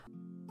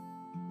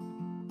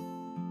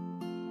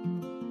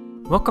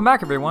Welcome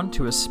back, everyone,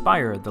 to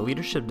Aspire, the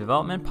Leadership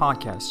Development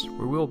Podcast,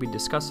 where we will be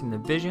discussing the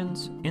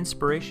visions,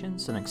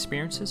 inspirations, and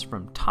experiences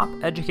from top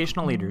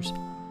educational leaders.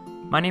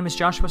 My name is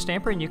Joshua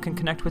Stamper, and you can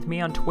connect with me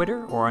on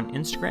Twitter or on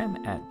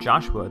Instagram at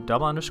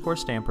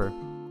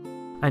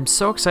Joshua_Stamper. I'm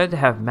so excited to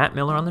have Matt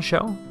Miller on the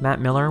show. Matt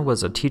Miller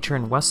was a teacher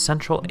in West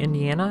Central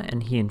Indiana,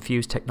 and he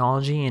infused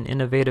technology and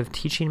innovative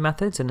teaching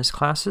methods in his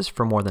classes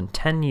for more than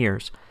 10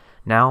 years.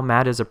 Now,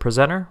 Matt is a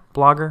presenter,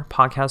 blogger,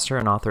 podcaster,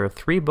 and author of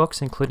 3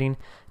 books, including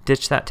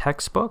Ditch That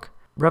Textbook,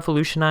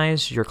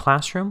 Revolutionize Your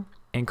Classroom,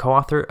 and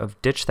co-author of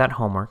Ditch That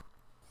Homework.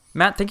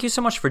 Matt, thank you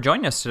so much for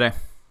joining us today.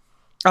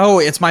 Oh,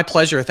 it's my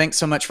pleasure. Thanks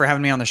so much for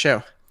having me on the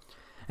show.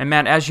 And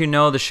Matt, as you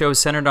know, the show is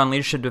centered on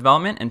leadership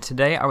development, and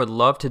today I would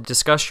love to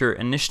discuss your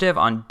initiative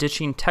on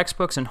ditching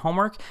textbooks and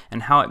homework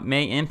and how it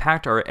may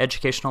impact our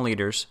educational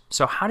leaders.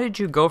 So how did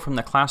you go from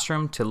the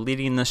classroom to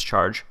leading this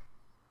charge?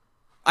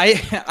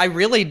 I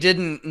really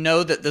didn't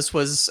know that this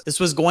was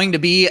going to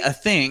be a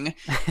thing,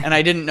 and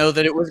I didn't know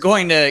that it was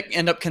going to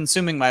end up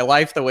consuming my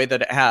life the way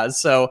that it has.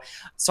 So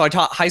I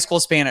taught high school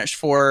Spanish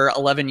for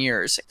 11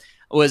 years.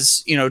 I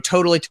was,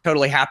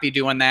 totally happy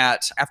doing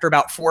that. After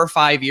about 4 or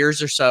 5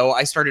 years or so,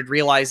 I started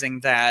realizing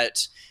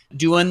that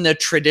doing the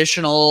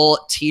traditional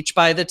teach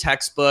by the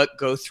textbook,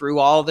 go through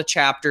all the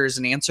chapters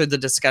and answer the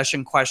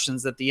discussion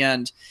questions at the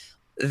end,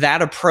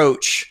 that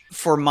approach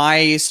for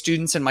my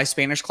students in my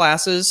Spanish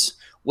classes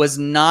was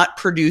not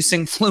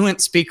producing fluent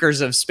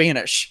speakers of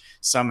Spanish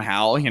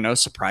somehow,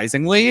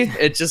 surprisingly.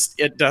 It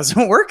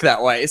doesn't work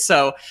that way.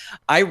 So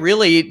I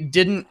really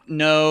didn't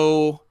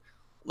know,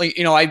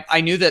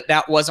 I knew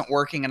that wasn't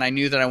working, and I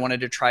knew that I wanted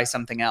to try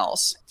something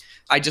else.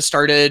 I just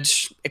started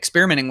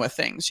experimenting with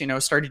things,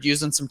 started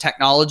using some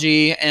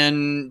technology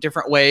in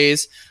different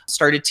ways,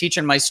 started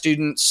teaching my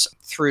students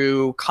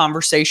through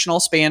conversational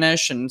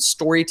Spanish and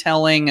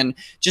storytelling, and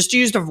just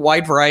used a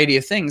wide variety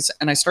of things.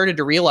 And I started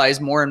to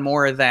realize more and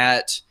more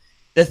that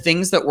the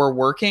things that were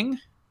working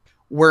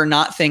were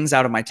not things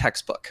out of my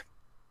textbook.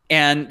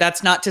 And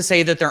that's not to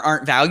say that there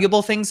aren't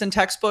valuable things in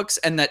textbooks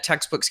and that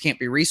textbooks can't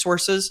be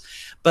resources,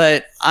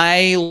 but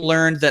I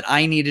learned that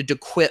I needed to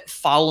quit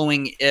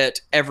following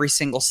it every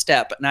single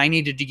step. And I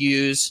needed to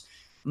use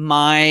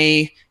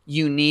my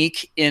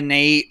unique,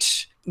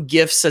 innate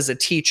gifts as a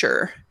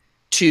teacher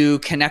to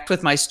connect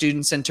with my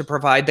students and to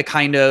provide the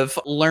kind of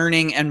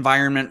learning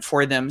environment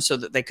for them so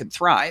that they could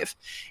thrive.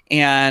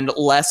 And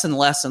less and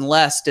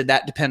less did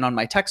that depend on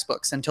my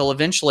textbooks, until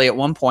eventually at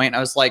one point I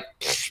was like,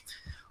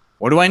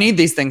 what do I need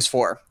these things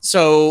for?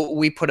 So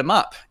we put them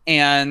up,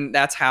 and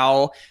that's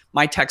how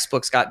my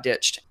textbooks got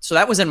ditched. So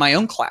that was in my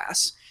own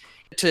class.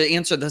 To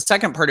answer the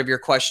second part of your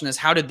question is,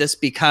 how did this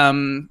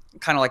become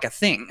kind of like a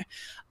thing?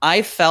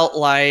 I felt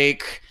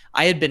like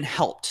I had been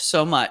helped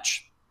so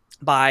much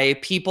by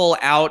people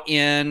out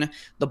in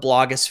the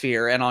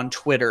blogosphere and on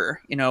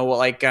Twitter,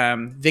 like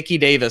Vicki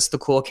Davis, the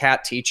cool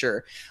cat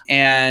teacher,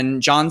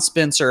 and John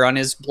Spencer on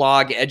his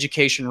blog,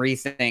 Education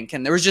Rethink.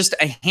 And there was just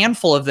a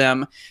handful of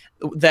them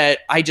that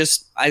I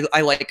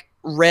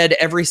read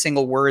every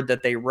single word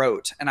that they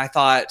wrote. And I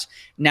thought,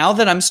 now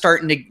that I'm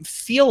starting to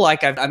feel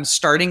like I'm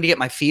starting to get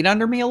my feet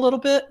under me a little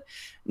bit,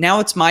 now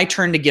it's my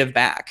turn to give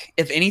back.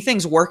 If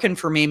anything's working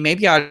for me,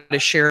 maybe I ought to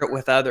share it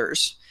with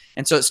others.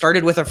 And so it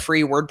started with a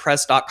free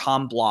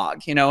WordPress.com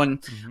blog,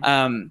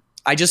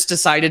 I just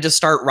decided to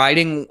start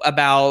writing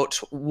about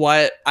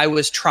what I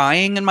was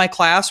trying in my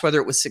class, whether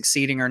it was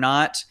succeeding or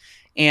not,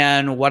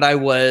 and what I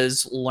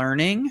was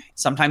learning.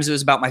 Sometimes it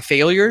was about my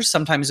failures.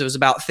 Sometimes it was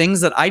about things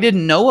that I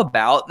didn't know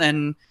about.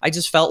 And I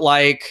just felt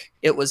like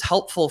it was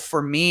helpful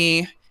for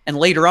me. And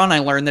later on, I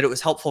learned that it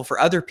was helpful for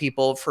other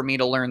people for me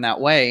to learn that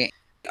way.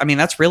 I mean,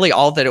 that's really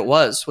all that it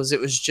was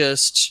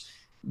just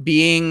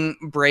being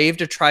brave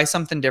to try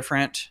something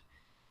different.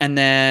 And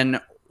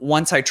then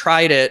once I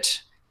tried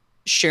it,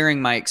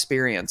 sharing my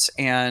experience.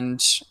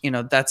 And,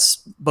 that's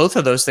both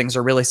of those things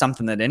are really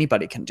something that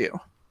anybody can do.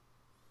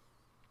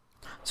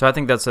 So I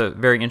think that's a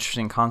very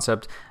interesting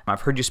concept.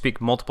 I've heard you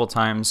speak multiple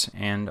times,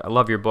 and I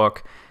love your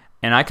book.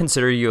 And I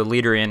consider you a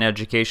leader in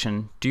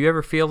education. Do you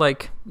ever feel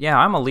like, yeah,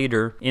 I'm a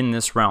leader in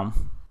this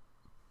realm?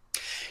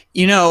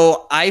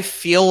 I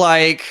feel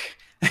like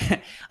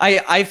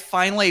I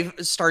finally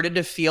started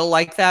to feel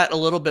like that a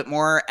little bit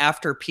more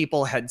after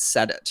people had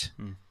said it.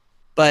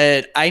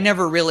 But I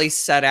never really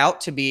set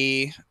out to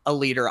be a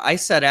leader. I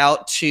set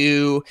out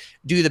to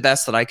do the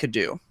best that I could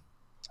do.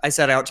 I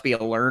set out to be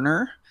a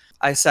learner.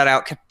 I set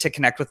out to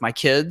connect with my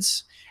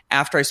kids.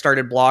 After I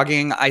started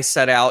blogging, I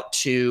set out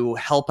to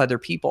help other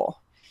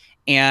people.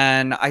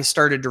 And I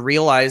started to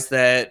realize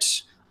that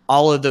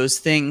all of those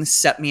things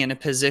set me in a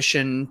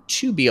position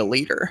to be a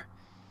leader.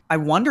 I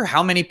wonder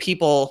how many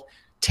people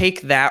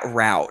take that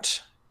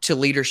route to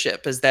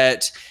leadership, is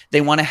that they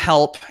want to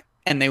help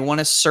and they want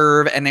to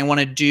serve and they want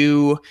to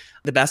do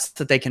the best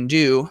that they can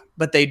do,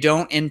 but they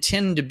don't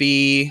intend to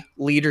be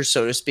leaders,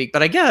 so to speak.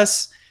 But I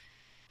guess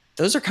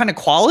those are kind of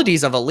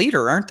qualities of a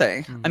leader, aren't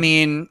they? Mm-hmm. I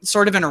mean,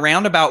 sort of in a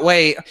roundabout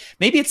way,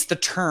 maybe it's the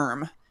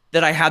term,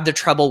 that I had the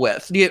trouble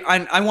with?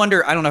 I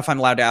wonder, I don't know if I'm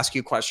allowed to ask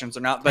you questions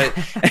or not, but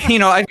you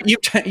know,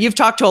 you've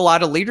talked to a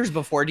lot of leaders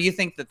before. Do you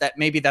think that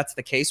maybe that's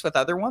the case with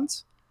other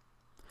ones?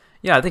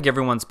 Yeah, I think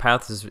everyone's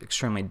path is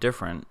extremely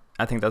different.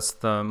 I think that's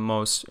the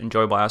most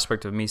enjoyable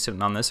aspect of me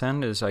sitting on this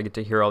end is I get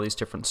to hear all these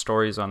different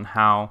stories on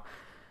how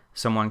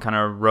someone kind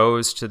of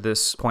rose to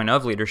this point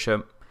of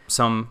leadership.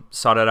 Some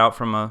sought it out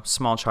from a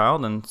small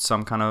child and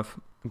some kind of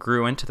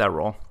grew into that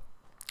role.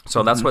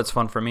 So that's what's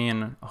fun for me,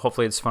 and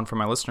hopefully it's fun for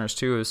my listeners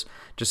too, is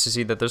just to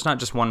see that there's not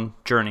just one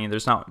journey,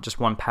 there's not just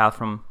one path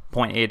from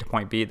point A to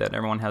point B, that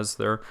everyone has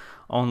their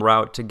own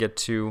route to get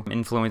to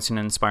influencing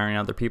and inspiring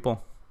other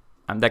people.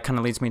 That kind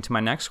of leads me to my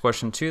next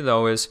question too,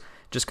 though, is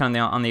just kind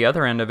of on the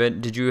other end of it,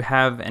 did you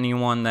have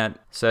anyone that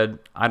said,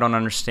 I don't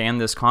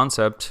understand this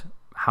concept,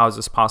 how is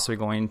this possibly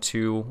going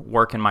to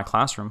work in my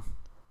classroom?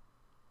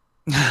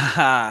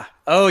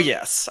 Oh,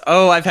 yes.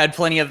 Oh, I've had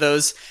plenty of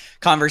those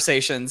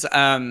conversations.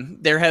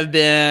 There have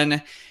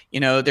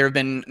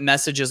been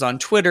messages on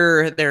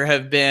Twitter. There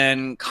have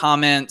been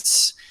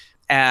comments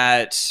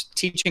at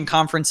teaching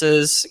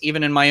conferences,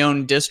 even in my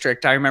own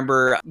district. I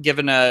remember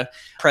giving a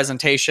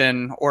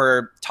presentation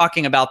or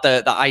talking about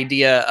the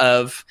idea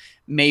of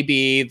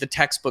maybe the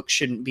textbook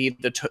shouldn't be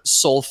the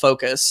sole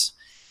focus.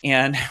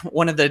 And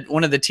one of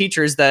the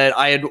teachers that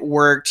I had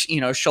worked,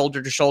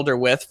 shoulder to shoulder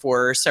with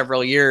for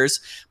several years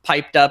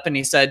piped up and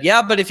he said,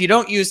 yeah, but if you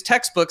don't use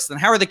textbooks, then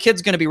how are the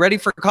kids going to be ready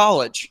for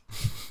college?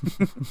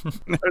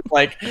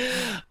 Like,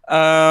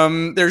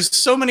 there's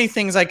so many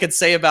things I could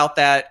say about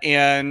that,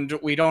 and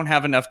we don't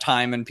have enough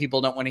time, and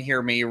people don't want to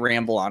hear me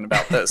ramble on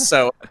about this.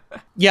 So,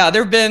 yeah,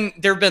 there've been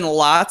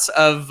lots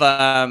of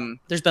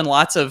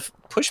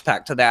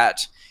pushback to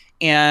that,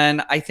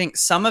 and I think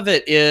some of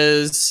it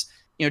is,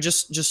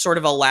 just sort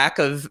of a lack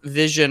of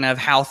vision of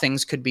how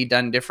things could be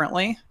done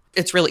differently.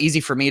 It's really easy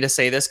for me to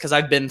say this because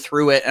I've been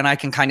through it and I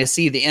can kind of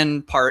see the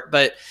end part,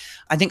 but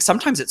I think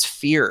sometimes it's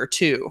fear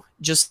too.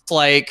 Just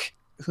like,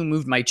 who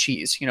moved my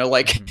cheese?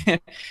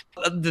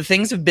 The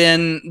things have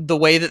been the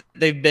way that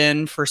they've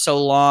been for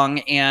so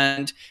long,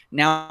 and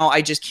now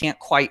I just can't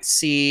quite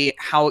see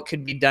how it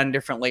could be done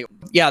differently.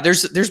 Yeah,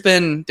 there's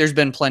been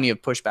plenty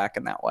of pushback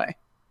in that way.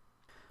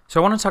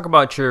 So I want to talk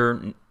about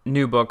your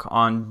new book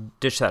on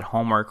Ditch That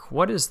Homework.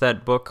 What is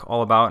that book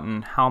all about,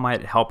 and how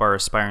might it help our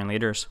aspiring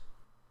leaders?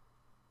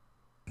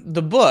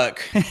 The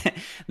book,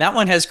 that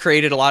one has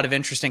created a lot of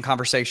interesting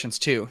conversations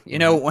too.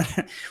 When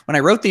I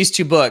wrote these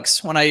two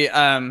books, when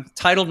I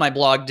titled my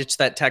blog Ditch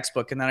That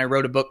Textbook, and then I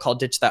wrote a book called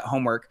Ditch That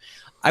Homework,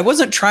 I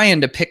wasn't trying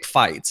to pick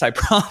fights, I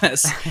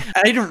promise.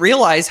 I didn't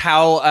realize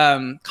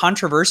how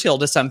controversial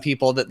to some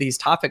people that these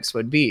topics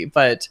would be.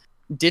 But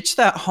Ditch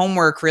That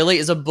Homework really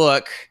is a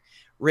book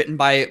written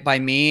by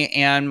me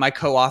and my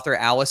co-author,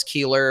 Alice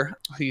Keeler,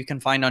 who you can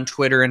find on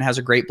Twitter and has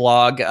a great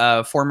blog,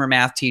 former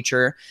math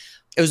teacher.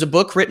 It was a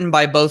book written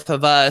by both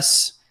of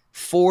us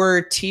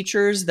for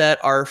teachers that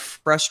are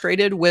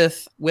frustrated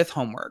with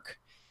homework.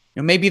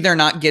 Maybe they're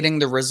not getting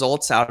the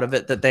results out of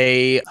it that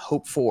they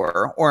hope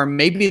for, or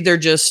maybe they're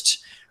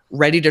just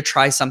ready to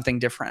try something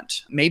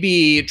different.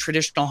 Maybe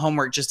traditional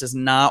homework just is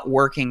not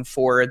working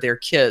for their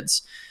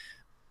kids,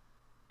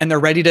 and they're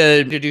ready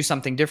to do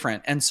something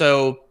different. And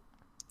so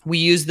we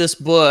use this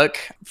book,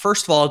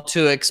 first of all,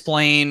 to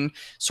explain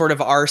sort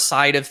of our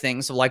side of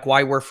things, of like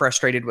why we're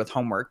frustrated with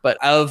homework. But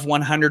of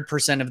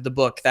 100% of the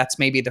book, that's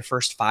maybe the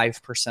first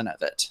 5%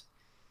 of it.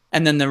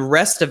 And then the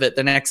rest of it,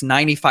 the next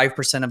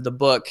 95% of the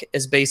book,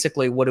 is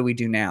basically, what do we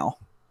do now?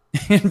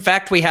 In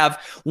fact, we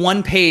have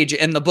one page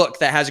in the book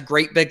that has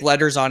great big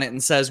letters on it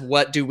and says,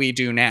 what do we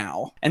do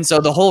now? And so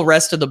the whole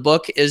rest of the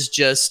book is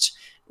just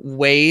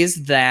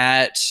ways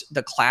that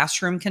the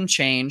classroom can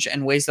change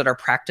and ways that our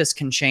practice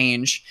can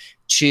change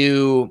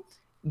to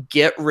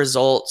get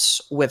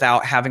results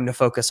without having to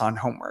focus on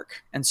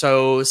homework. And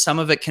so some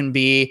of it can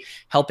be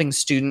helping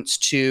students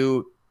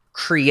to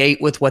create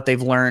with what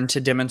they've learned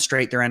to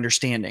demonstrate their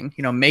understanding,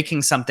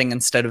 making something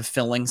instead of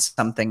filling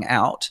something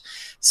out.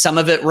 Some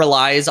of it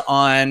relies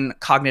on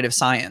cognitive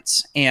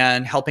science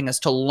and helping us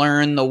to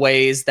learn the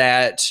ways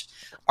that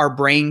our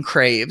brain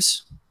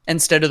craves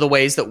instead of the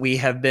ways that we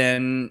have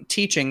been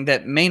teaching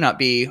that may not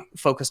be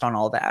focused on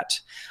all that.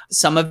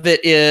 Some of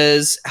it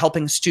is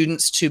helping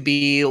students to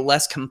be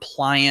less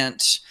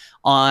compliant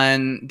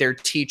on their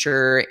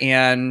teacher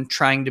and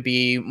trying to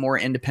be more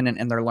independent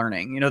in their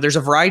learning. There's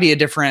a variety of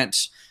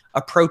different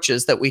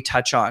approaches that we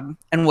touch on.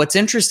 And what's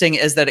interesting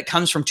is that it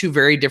comes from two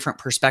very different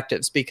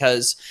perspectives,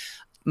 because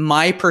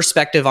my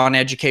perspective on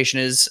education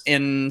is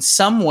in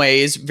some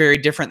ways very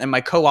different than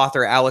my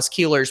co-author Alice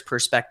Keeler's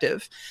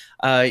perspective.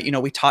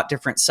 We taught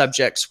different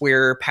subjects.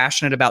 We're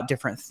passionate about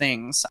different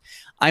things.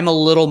 I'm a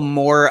little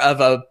more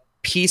of a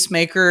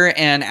peacemaker,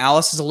 and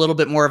Alice is a little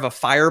bit more of a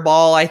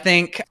fireball, I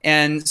think.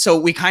 And so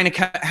we kind of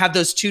have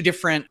those two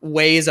different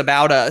ways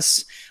about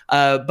us.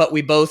 But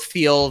we both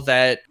feel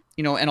that,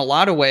 in a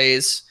lot of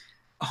ways,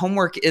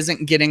 homework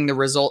isn't getting the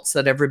results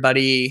that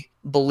everybody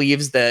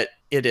believes that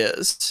it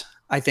is.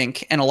 I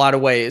think, in a lot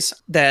of ways,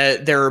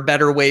 that there are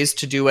better ways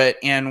to do it,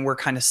 and we're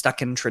kind of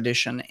stuck in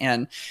tradition.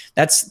 And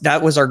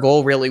that was our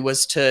goal, really,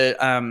 was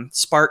to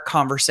spark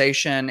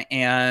conversation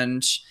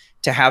and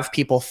to have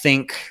people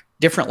think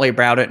differently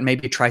about it and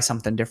maybe try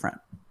something different.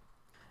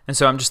 And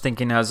so I'm just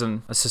thinking, as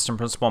an assistant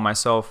principal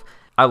myself,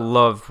 I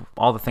love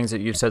all the things that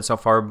you've said so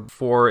far.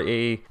 For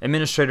a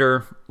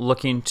administrator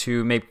looking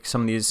to make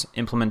some of these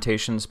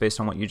implementations based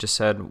on what you just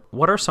said,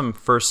 what are some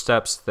first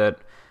steps that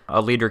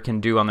a leader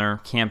can do on their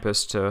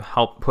campus to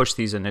help push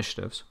these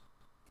initiatives?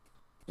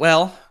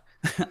 Well,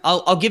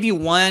 I'll give you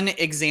one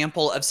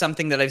example of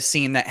something that I've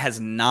seen that has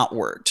not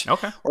worked.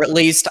 Okay. Or at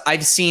least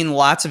I've seen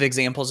lots of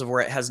examples of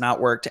where it has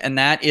not worked. And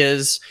that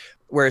is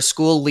where a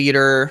school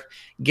leader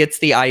gets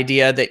the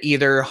idea that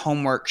either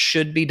homework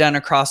should be done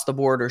across the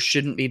board or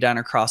shouldn't be done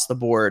across the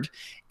board,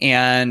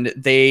 and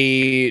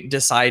they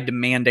decide to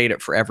mandate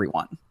it for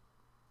everyone.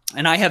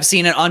 And I have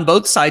seen it on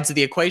both sides of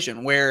the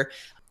equation where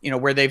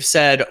they've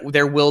said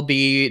there will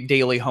be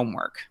daily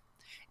homework,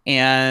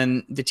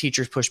 and the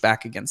teachers push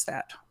back against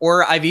that.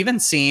 Or I've even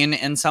seen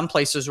in some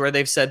places where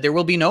they've said there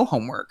will be no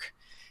homework,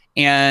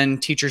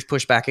 and teachers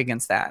push back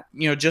against that.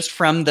 Just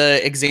from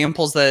the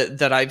examples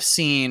that I've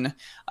seen,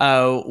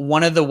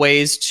 one of the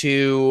ways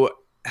to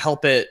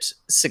help it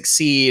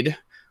succeed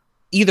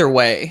either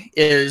way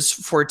is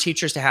for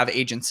teachers to have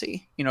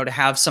agency, to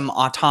have some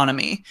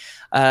autonomy,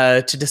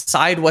 to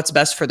decide what's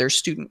best for their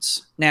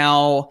students.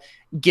 Now,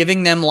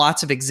 giving them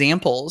lots of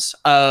examples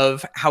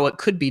of how it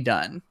could be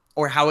done,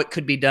 or how it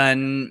could be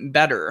done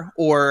better,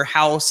 or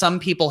how some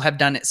people have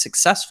done it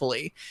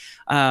successfully.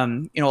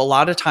 A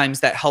lot of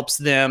times that helps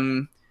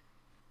them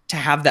to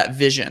have that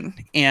vision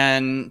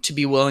and to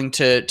be willing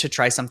to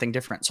try something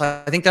different.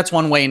 So I think that's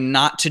one way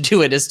not to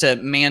do it, is to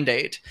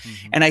mandate.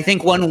 Mm-hmm. And I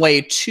think one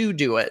way to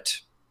do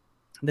it,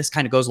 this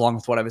kind of goes along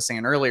with what I was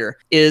saying earlier,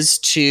 is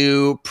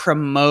to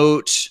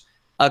promote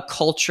a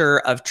culture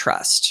of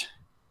trust.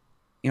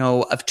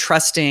 Of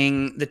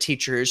trusting the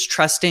teachers,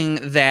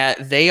 trusting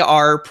that they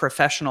are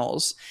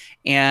professionals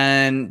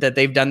and that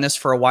they've done this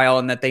for a while,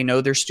 and that they know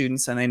their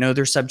students and they know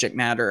their subject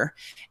matter,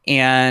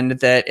 and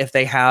that if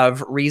they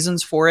have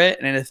reasons for it,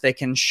 and if they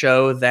can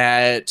show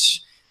that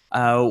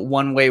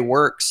one way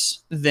works,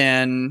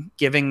 then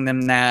giving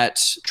them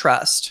that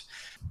trust.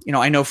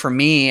 I know for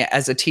me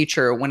as a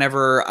teacher,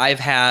 whenever I've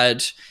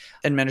had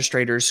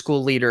administrators,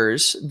 school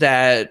leaders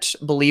that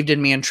believed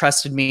in me and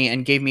trusted me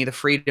and gave me the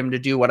freedom to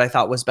do what I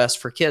thought was best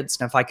for kids,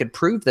 and if I could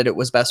prove that it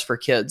was best for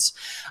kids,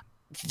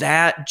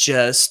 that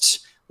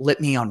just lit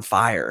me on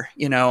fire.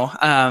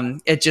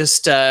 It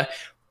just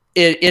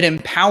it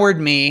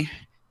empowered me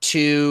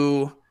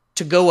to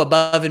go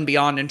above and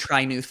beyond and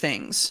try new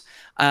things.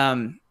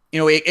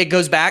 It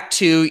goes back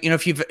to,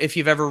 if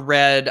you've ever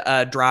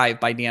read Drive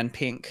by Dan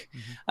Pink,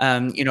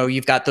 mm-hmm.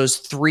 You've got those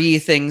three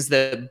things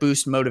that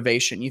boost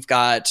motivation. You've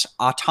got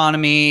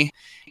autonomy,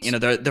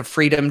 the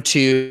freedom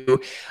to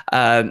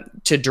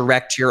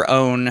direct your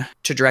own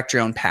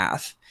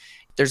path.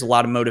 There's a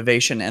lot of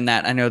motivation in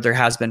that. I know there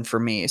has been for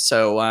me.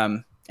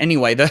 So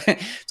anyway,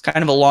 it's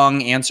kind of a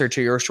long answer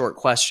to your short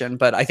question,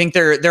 but I think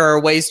there are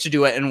ways to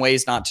do it and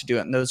ways not to do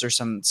it, and those are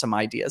some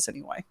ideas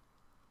anyway.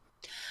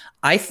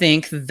 I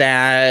think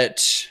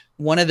that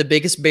one of the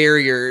biggest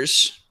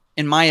barriers,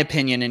 in my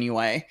opinion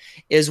anyway,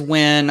 is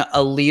when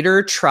a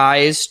leader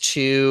tries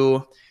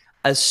to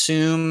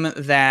assume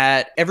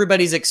that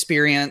everybody's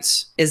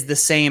experience is the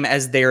same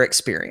as their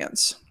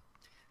experience.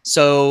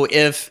 So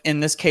if, in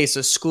this case,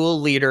 a school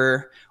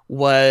leader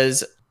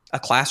was a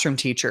classroom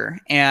teacher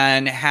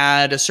and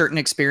had a certain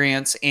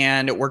experience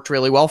and it worked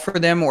really well for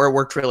them, or it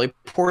worked really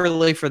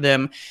poorly for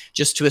them,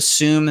 just to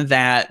assume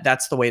that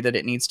that's the way that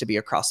it needs to be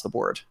across the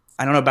board.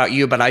 I don't know about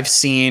you, but I've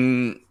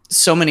seen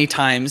so many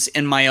times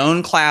in my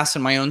own class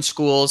and my own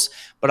schools,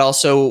 but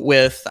also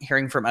with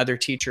hearing from other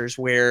teachers,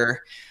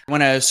 where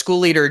when a school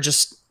leader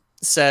just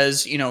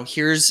says,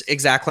 here's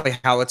exactly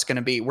how it's going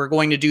to be. We're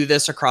going to do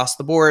this across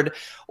the board,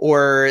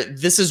 or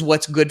this is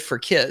what's good for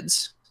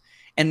kids.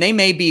 And they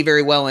may be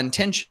very well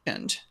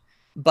intentioned,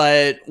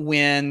 but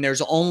when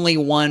there's only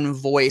one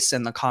voice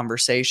in the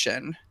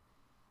conversation,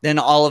 then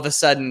all of a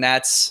sudden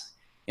that's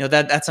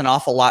an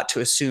awful lot to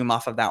assume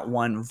off of that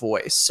one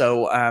voice.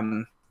 So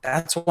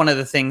that's one of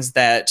the things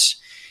that,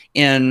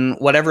 in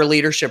whatever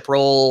leadership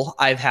role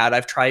I've had,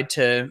 I've tried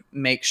to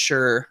make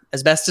sure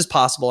as best as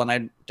possible, and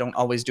I don't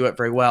always do it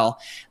very well,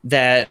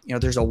 that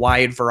there's a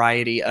wide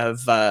variety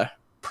of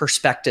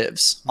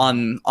perspectives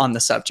on the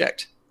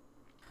subject.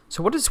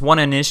 So what is one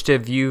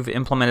initiative you've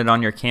implemented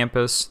on your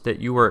campus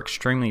that you were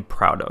extremely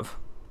proud of?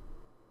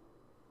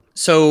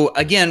 So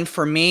again,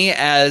 for me,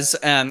 as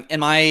in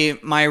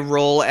my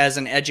role as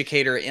an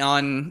educator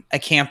on a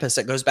campus,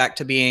 it goes back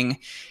to being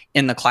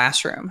in the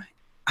classroom.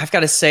 I've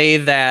got to say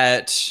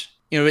that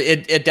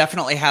it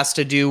definitely has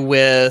to do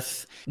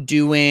with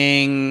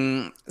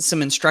doing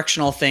some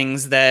instructional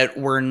things that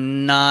were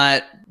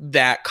not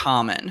that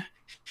common.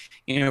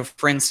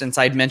 For instance,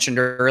 I'd mentioned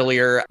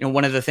earlier,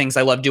 one of the things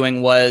I loved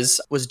doing was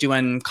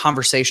doing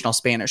conversational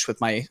Spanish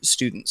with my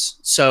students.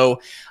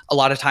 So a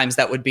lot of times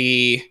that would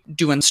be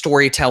doing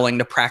storytelling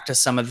to practice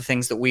some of the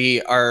things that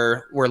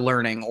we're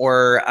learning,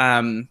 or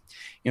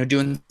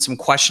doing some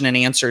question and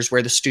answers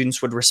where the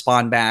students would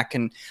respond back.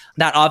 And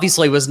that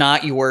obviously was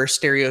not your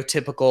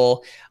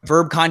stereotypical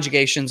verb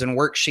conjugations and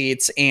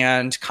worksheets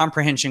and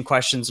comprehension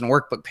questions and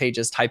workbook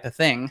pages type of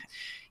thing.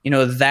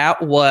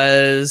 That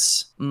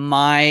was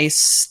my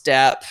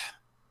step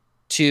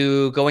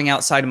to going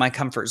outside of my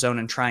comfort zone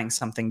and trying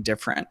something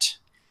different.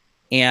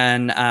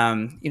 And,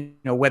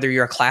 whether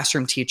you're a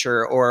classroom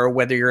teacher or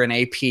whether you're an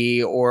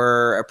AP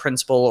or a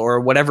principal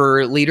or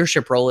whatever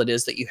leadership role it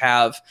is that you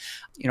have,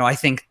 I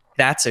think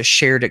that's a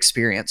shared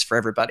experience for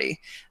everybody,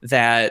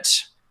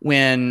 that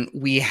when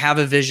we have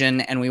a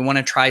vision and we want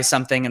to try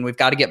something and we've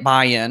got to get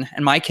buy-in.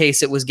 In my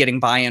case, it was getting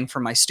buy-in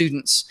from my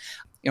students.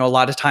 A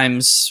lot of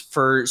times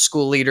for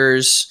school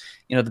leaders,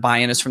 the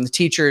buy-in is from the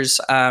teachers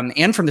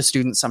and from the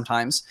students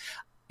sometimes.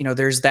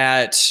 There's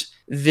that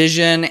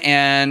vision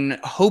and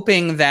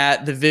hoping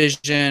that the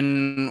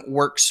vision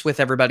works with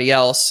everybody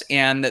else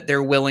and that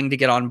they're willing to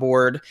get on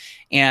board,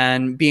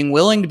 and being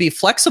willing to be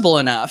flexible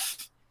enough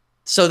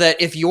so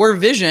that if your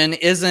vision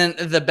isn't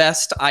the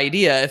best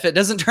idea, if it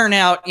doesn't turn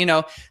out,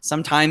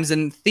 sometimes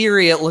in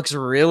theory it looks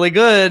really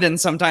good and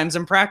sometimes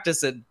in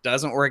practice it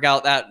doesn't work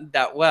out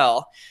that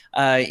well.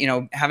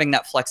 Having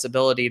that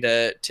flexibility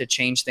to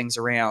change things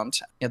around.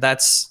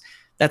 That's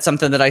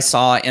something that I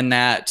saw in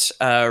that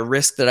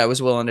risk that I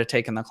was willing to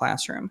take in the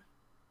classroom.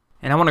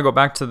 And I want to go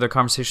back to the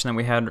conversation that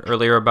we had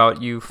earlier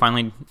about you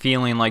finally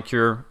feeling like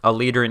you're a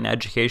leader in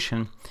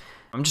education.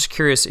 I'm just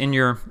curious, in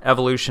your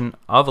evolution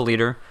of a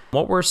leader,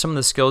 what were some of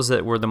the skills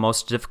that were the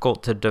most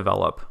difficult to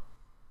develop?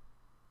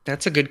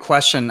 That's a good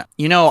question.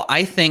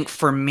 I think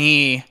for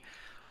me,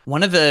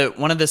 one of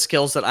the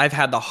skills that I've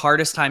had the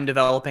hardest time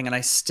developing and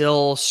I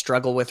still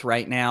struggle with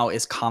right now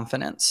is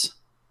confidence.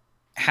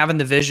 Having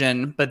the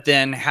vision, but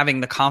then having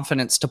the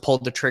confidence to pull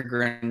the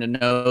trigger and to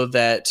know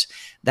that's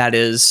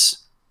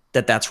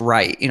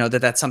right,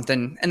 that's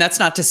something. And that's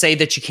not to say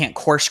that you can't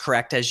course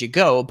correct as you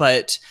go,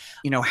 but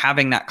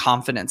having that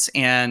confidence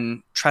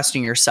and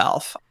trusting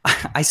yourself.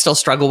 I still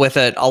struggle with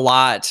it a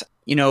lot.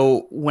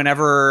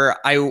 Whenever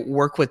I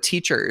work with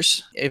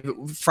teachers,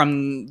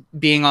 from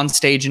being on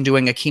stage and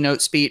doing a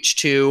keynote speech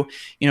to,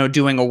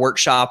 doing a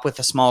workshop with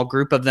a small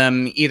group of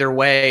them, either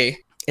way,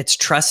 it's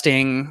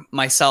trusting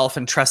myself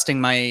and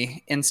trusting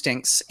my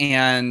instincts.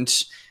 And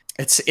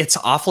it's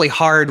awfully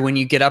hard when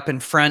you get up in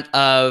front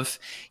of,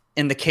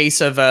 in the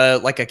case of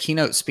a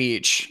keynote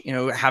speech,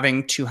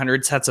 having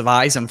 200 sets of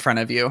eyes in front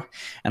of you.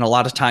 And a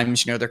lot of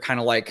times, they're kind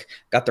of like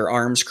got their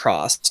arms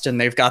crossed and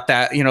they've got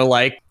that,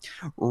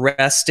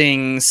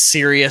 resting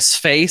serious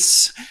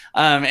face.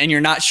 And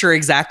you're not sure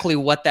exactly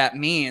what that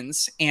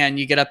means. And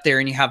you get up there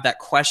and you have that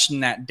question,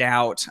 that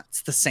doubt.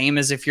 It's the same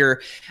as if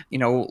you're,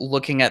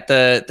 looking at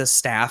the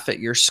staff at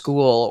your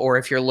school, or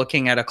if you're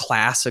looking at a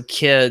class of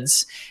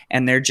kids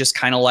and they're just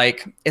kind of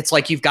like, it's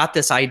like you've got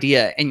this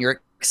idea and you're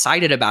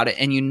excited about it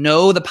and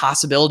the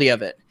possibility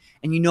of it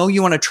and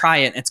you want to try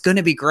it. It's going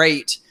to be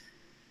great.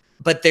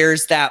 But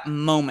there's that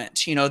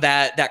moment,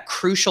 that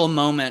crucial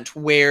moment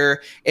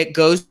where it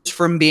goes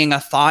from being a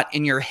thought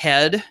in your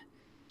head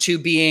to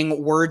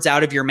being words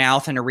out of your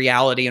mouth and a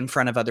reality in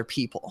front of other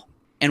people.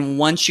 And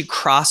once you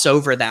cross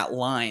over that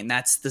line,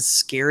 that's the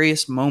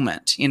scariest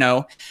moment,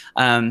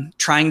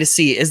 trying to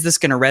see, is this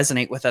going to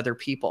resonate with other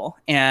people?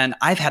 And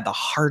I've had the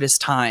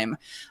hardest time.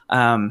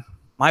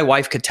 My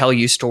wife could tell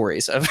you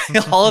stories of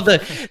all of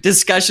the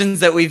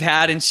discussions that we've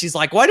had. And she's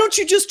like, why don't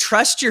you just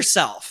trust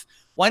yourself?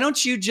 Why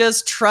don't you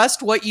just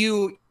trust what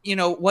you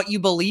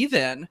believe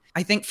in?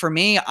 I think for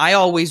me, I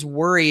always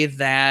worry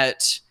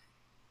that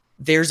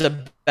there's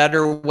a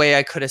better way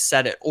I could have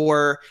said it,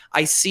 or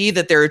I see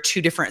that there are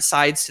two different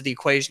sides to the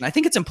equation. I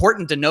think it's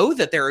important to know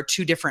that there are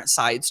two different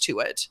sides to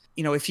it.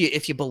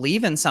 If you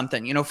believe in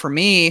something, for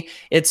me,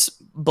 it's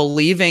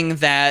believing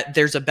that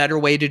there's a better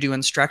way to do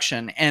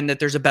instruction and that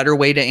there's a better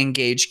way to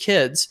engage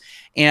kids.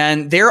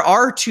 And there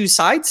are two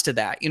sides to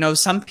that.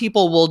 Some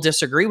people will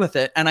disagree with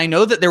it. And I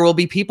know that there will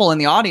be people in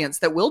the audience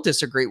that will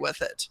disagree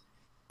with it.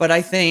 But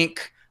I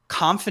think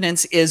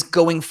confidence is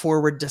going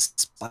forward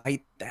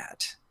despite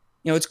that.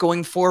 It's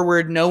going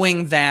forward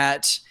knowing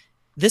that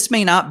this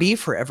may not be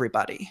for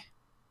everybody.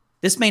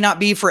 This may not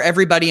be for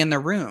everybody in the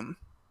room,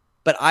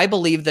 but I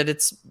believe that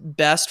it's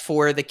best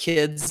for the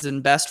kids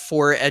and best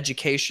for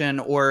education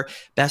or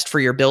best for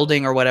your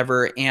building or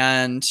whatever.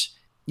 And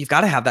you've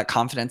got to have that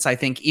confidence. I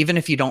think even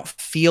if you don't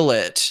feel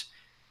it,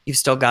 you've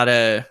still got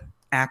to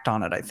act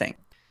on it, I think.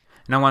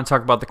 And I want to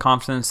talk about the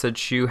confidence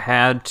that you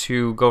had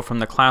to go from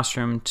the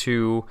classroom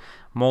to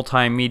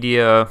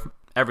multimedia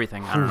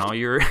everything. I don't know.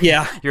 You're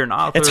Yeah. you're an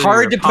author. It's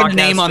hard you're to put a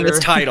name on this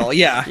podcaster. title.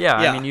 Yeah. Yeah,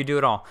 I mean, you do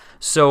it all.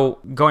 So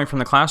going from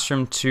the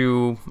classroom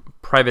to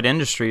private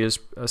industry is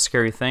a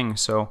scary thing.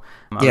 So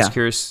I was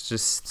curious to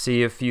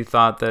see if you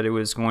thought that it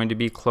was going to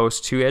be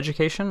close to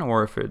education,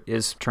 or if it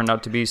is turned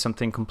out to be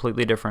something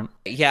completely different.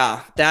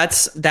 Yeah,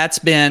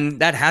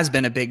 that has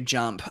been a big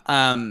jump.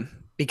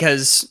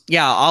 Because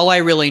all I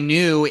really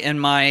knew in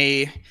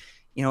my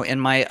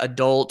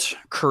adult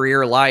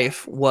career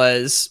life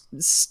was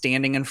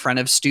standing in front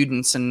of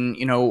students and,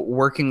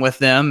 working with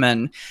them.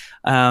 And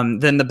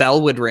then the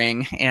bell would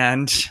ring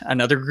and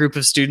another group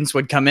of students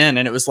would come in,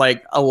 and it was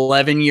like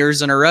 11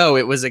 years in a row.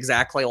 It was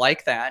exactly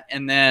like that.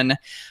 And then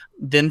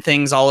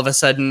things all of a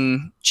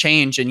sudden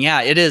change. And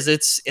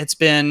it's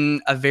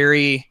been a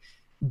very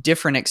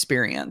different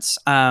experience.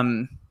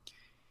 There's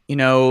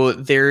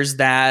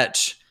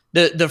that.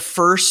 The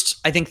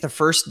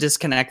first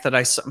disconnect that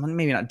I saw,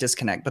 maybe not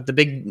disconnect, but the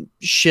big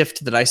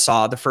shift that I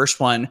saw, the first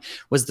one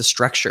was the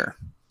structure.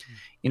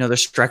 The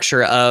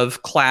structure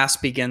of class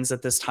begins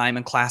at this time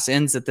and class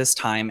ends at this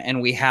time.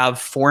 And we have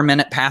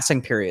 4-minute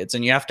passing periods,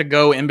 and you have to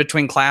go in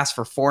between class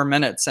for 4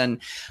 minutes,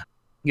 and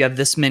you have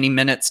this many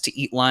minutes to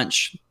eat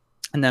lunch.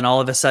 And then all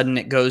of a sudden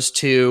it goes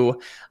to,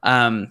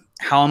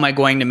 how am I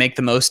going to make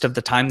the most of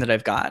the time that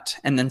I've got?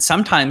 And then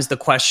sometimes the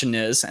question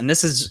is, and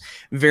this is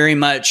very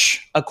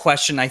much a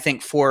question I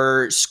think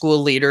for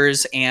school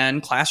leaders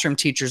and classroom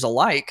teachers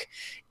alike,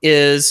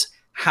 is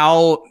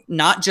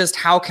not just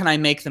how can I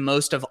make the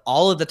most of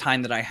all of the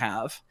time that I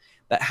have,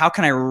 but how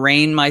can I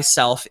rein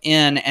myself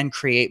in and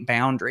create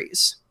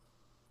boundaries?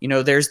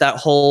 There's that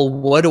whole,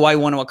 what do I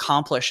want to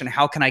accomplish and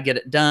how can I get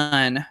it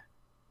done?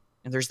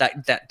 And there's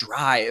that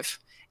drive.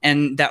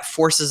 And that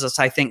forces us,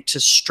 I think, to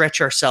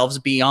stretch ourselves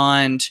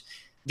beyond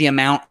the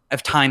amount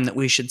of time that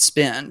we should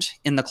spend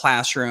in the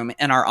classroom,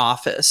 in our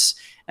office,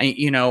 at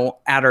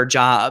our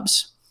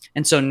jobs.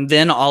 And so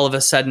then all of a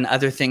sudden,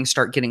 other things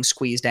start getting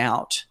squeezed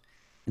out.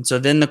 And so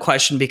then the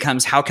question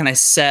becomes, how can I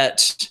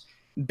set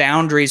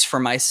boundaries for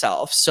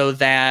myself so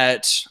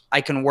that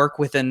I can work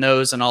within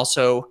those and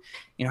also,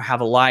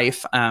 have a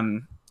life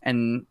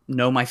and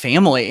know my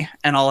family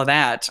and all of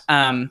that.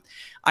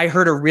 I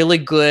heard a really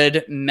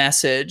good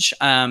message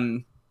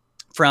from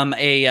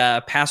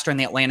a pastor in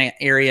the Atlanta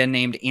area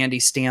named Andy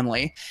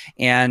Stanley.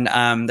 And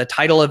the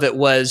title of it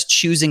was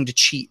Choosing to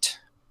Cheat.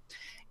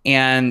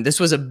 And this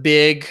was a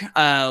big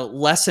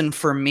lesson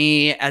for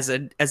me as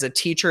a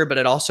teacher, but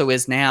it also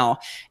is now.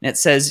 And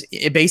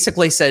it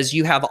basically says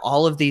you have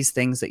all of these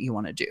things that you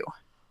want to do.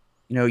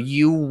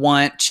 You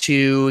want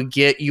to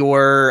get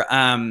your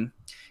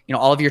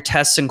all of your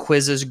tests and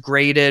quizzes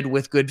graded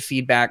with good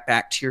feedback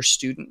back to your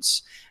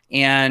students.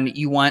 And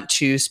you want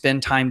to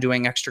spend time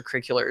doing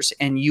extracurriculars,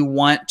 and you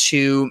want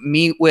to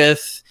meet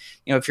with,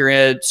 if you're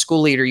a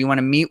school leader, you want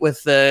to meet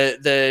with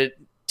the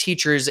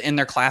teachers in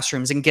their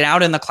classrooms and get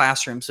out in the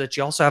classroom so that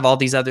you also have all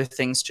these other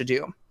things to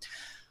do.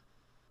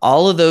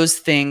 All of those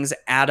things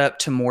add up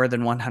to more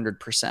than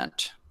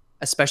 100%,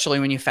 especially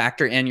when you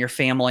factor in your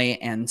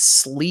family and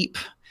sleep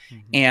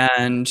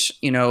and,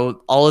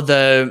 all of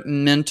the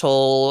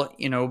mental,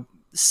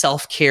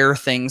 self-care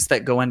things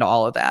that go into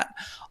all of that.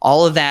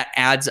 All of that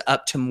adds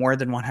up to more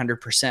than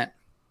 100%.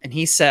 And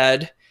he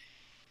said,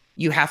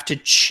 you have to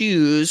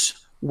choose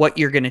what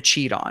you're going to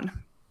cheat on,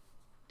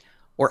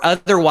 or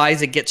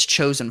otherwise it gets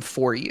chosen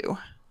for you.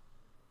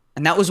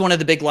 And that was one of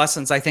the big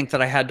lessons I think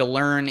that I had to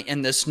learn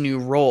in this new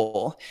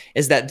role,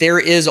 is that there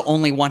is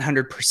only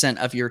 100%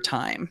 of your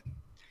time.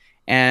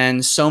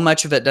 And so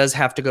much of it does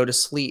have to go to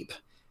sleep.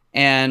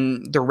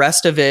 And the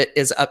rest of it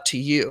is up to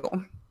you.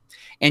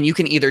 And you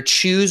can either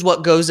choose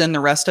what goes in the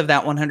rest of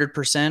that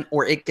 100%,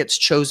 or it gets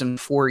chosen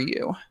for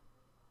you.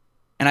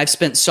 And I've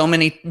spent so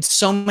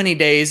many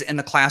days in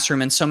the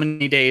classroom and so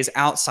many days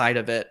outside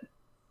of it,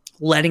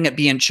 letting it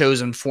be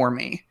chosen for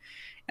me.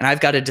 And I've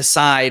got to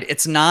decide.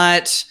 It's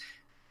not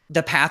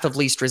the path of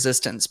least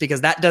resistance,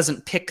 because that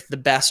doesn't pick the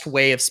best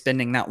way of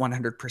spending that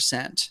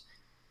 100%.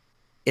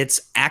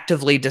 It's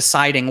actively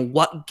deciding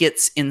what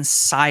gets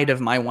inside of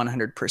my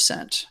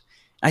 100%.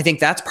 I think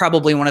that's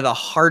probably one of the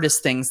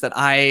hardest things that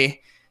I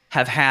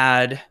have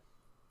had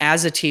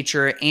as a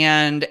teacher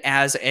and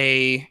as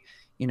a,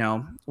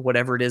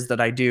 whatever it is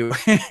that I do.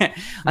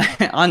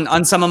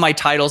 on some of my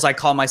titles, I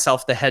call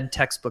myself the head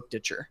textbook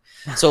ditcher.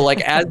 So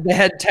like as the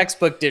head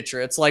textbook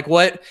ditcher, it's like,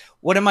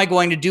 what am I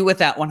going to do with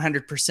that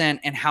 100%?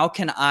 And how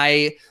can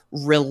I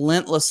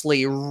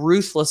relentlessly,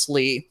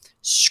 ruthlessly,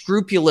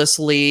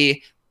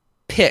 scrupulously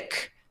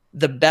pick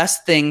the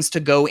best things to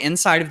go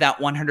inside of that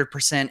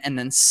 100% and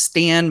then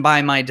stand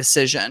by my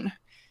decision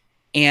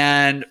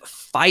and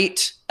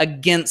fight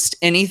against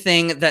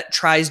anything that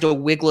tries to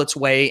wiggle its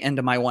way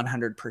into my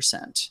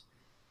 100%.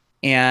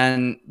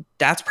 And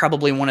that's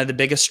probably one of the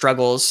biggest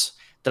struggles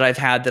that I've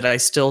had, that I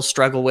still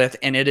struggle with.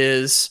 And it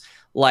is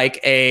like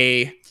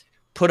a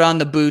put on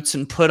the boots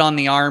and put on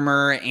the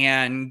armor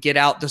and get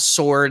out the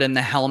sword and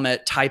the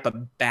helmet type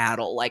of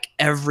battle, like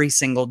every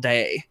single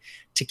day,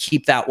 to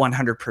keep that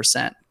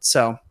 100%.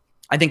 So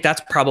I think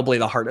that's probably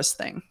the hardest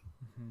thing.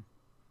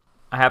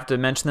 I have to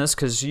mention this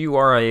because you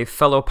are a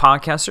fellow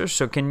podcaster,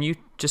 so can you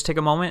just take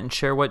a moment and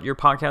share what your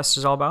podcast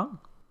is all about?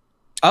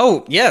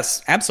 Oh,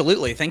 yes,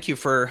 absolutely. Thank you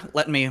for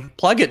letting me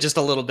plug it just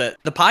a little bit.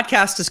 The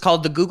podcast is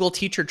called the Google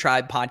Teacher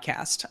Tribe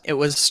Podcast. It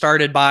was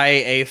started by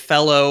a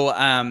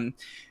fellow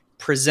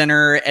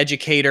presenter,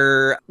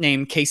 educator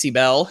named Casey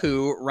Bell,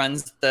 who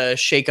runs the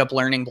Shake Up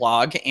Learning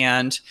blog.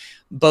 And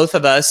both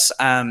of us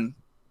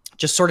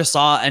just sort of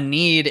saw a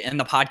need in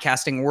the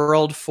podcasting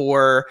world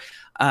for,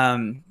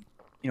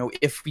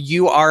 if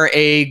you are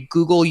a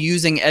Google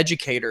using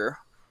educator,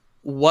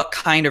 what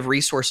kind of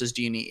resources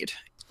do you need?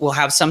 We'll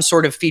have some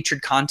sort of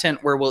featured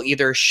content where we'll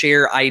either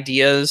share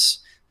ideas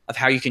of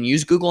how you can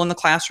use Google in the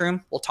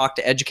classroom. We'll talk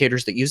to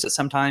educators that use it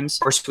sometimes. Of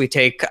course, we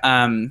take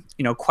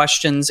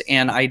questions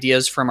and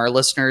ideas from our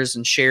listeners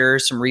and share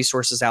some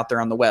resources out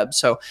there on the web.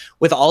 So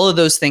with all of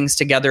those things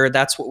together,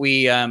 that's what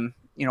we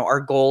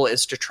our goal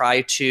is to try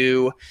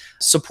to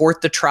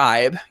support the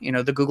tribe,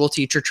 the Google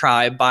Teacher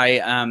Tribe, by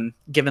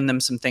giving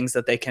them some things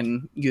that they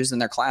can use in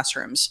their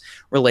classrooms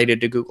related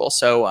to Google.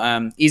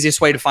 So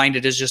easiest way to find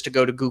it is just to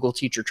go to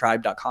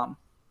googleteachertribe.com.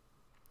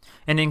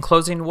 And in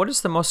closing, what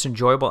is the most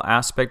enjoyable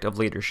aspect of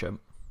leadership?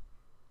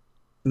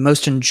 The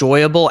most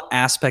enjoyable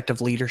aspect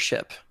of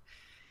leadership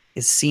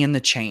is seeing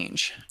the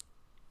change.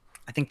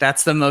 I think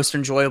that's the most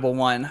enjoyable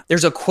one.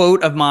 There's a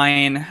quote that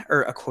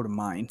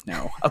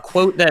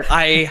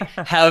I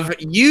have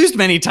used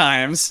many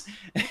times.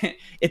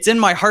 It's in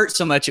my heart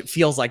so much it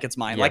feels like it's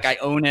mine. Yes. Like I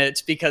own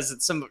it because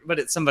it's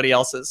somebody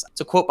else's.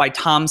 It's a quote by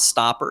Tom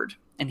Stoppard,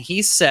 and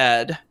he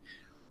said,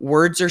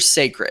 "Words are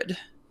sacred.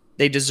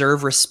 They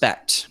deserve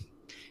respect.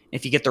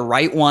 If you get the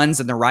right ones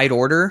in the right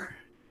order,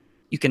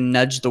 you can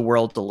nudge the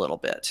world a little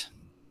bit."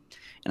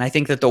 And I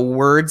think that the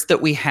words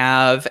that we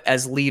have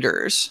as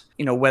leaders,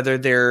 whether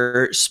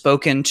they're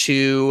spoken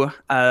to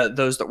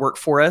those that work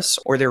for us,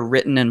 or they're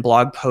written in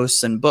blog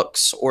posts and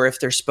books, or if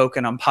they're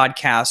spoken on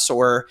podcasts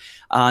or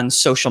on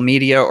social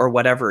media or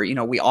whatever,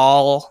 we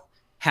all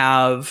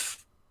have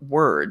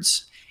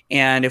words.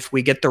 And if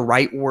we get the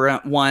right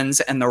ones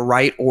and the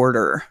right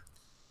order,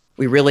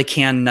 we really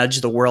can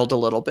nudge the world a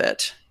little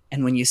bit.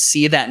 And when you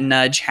see that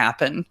nudge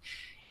happen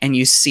and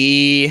you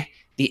see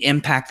the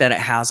impact that it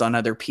has on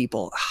other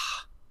people,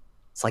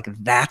 it's like,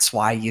 that's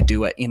why you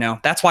do it.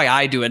 That's why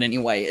I do it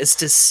anyway, is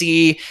to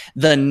see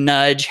the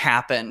nudge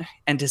happen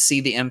and to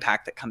see the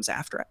impact that comes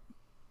after it.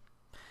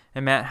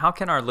 And Matt, how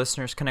can our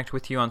listeners connect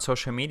with you on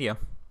social media?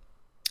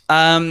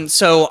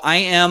 So I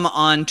am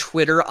on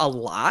Twitter a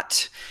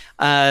lot.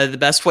 The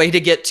best way to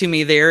get to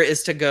me there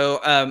is to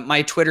go,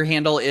 my Twitter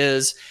handle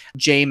is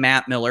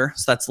 @JMattMiller.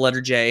 So that's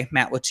letter J,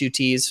 Matt with 2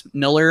 T's,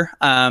 Miller.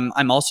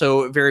 I'm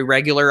also very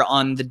regular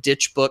on the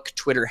Ditch Book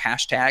Twitter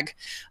hashtag.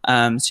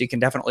 So you can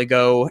definitely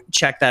go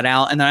check that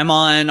out. And then I'm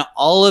on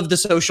all of the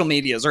social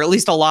medias, or at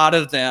least a lot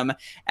of them,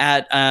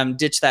 at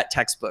Ditch That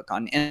Textbook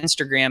on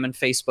Instagram and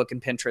Facebook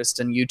and Pinterest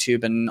and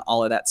YouTube and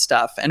all of that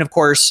stuff. And of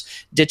course,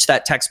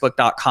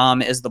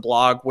 ditchthattextbook.com is the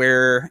blog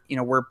where,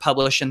 we're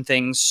publishing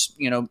things,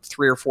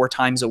 3 or 4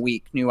 times a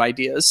week, new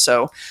ideas.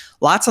 So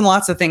lots and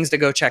lots of things to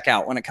go check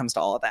out when it comes to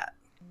all of that.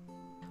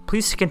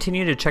 Please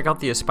continue to check out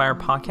the Aspire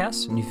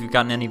podcast, and if you've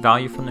gotten any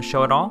value from the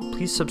show at all,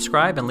 please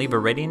subscribe and leave a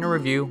rating and a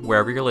review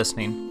wherever you're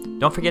listening.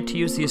 Don't forget to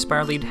use the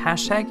Aspire Lead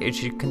hashtag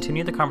as you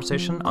continue the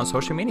conversation on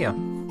social media.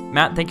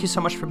 Matt, thank you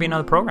so much for being on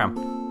the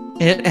program.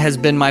 It has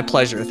been my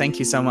pleasure. Thank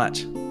you so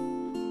much.